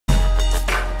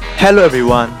Hello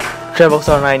everyone,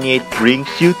 Travelstar98 brings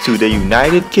you to the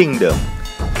United Kingdom.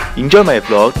 Enjoy my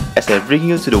vlog as I bring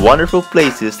you to the wonderful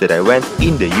places that I went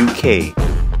in the UK.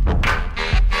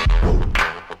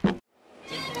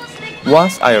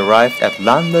 Once I arrived at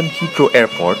London Heathrow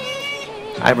Airport,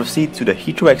 I proceed to the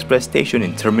Heathrow Express station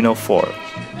in Terminal 4.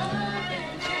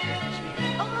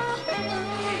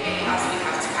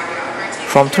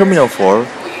 From Terminal 4,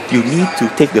 you need to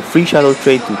take the free shuttle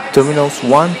train to Terminals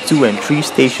 1, 2 and 3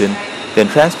 station, then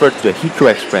transfer to the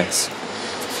Heathrow Express.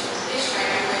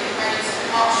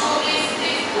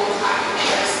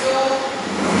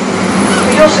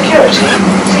 For your security,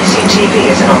 CCTV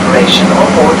is in operation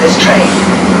on board this train.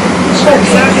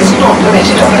 Smoking is not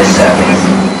permitted on this service.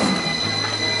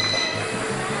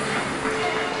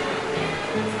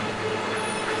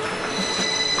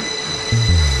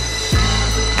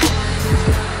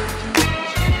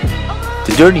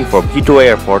 The journey from Heathrow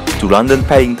Airport to London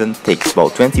Paddington takes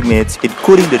about 20 minutes,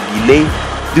 including the delay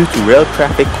due to rail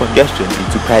traffic congestion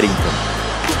into Paddington.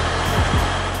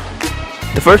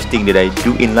 The first thing that I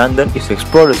do in London is to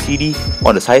explore the city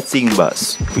on the Sightseeing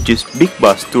bus, which is big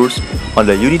bus tours on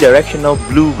the unidirectional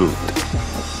blue route.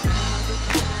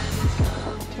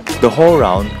 The whole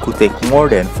round could take more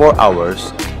than 4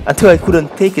 hours until I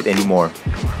couldn't take it anymore,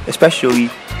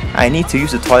 especially I need to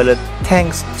use the toilet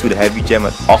thanks to the heavy jam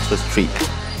at Oxford Street.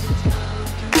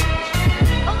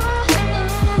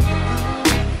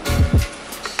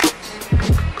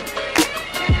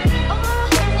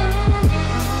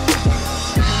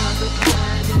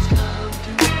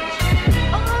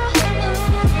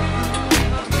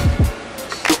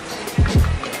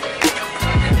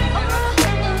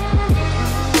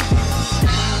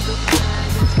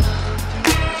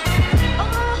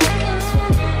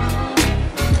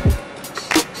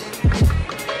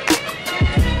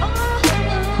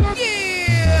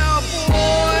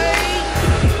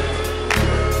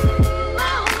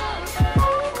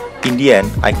 In the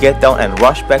end, I get down and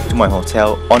rush back to my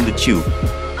hotel on the tube.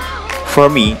 For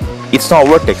me, it's not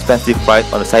worth the expensive ride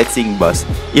on the sightseeing bus,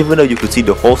 even though you could see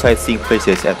the whole sightseeing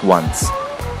places at once.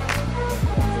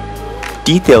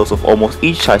 Details of almost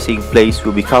each sightseeing place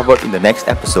will be covered in the next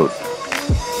episode.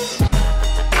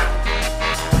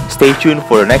 Stay tuned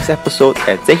for the next episode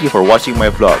and thank you for watching my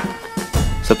vlog.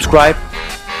 Subscribe,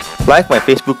 like my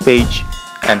Facebook page,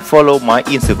 and follow my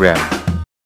Instagram.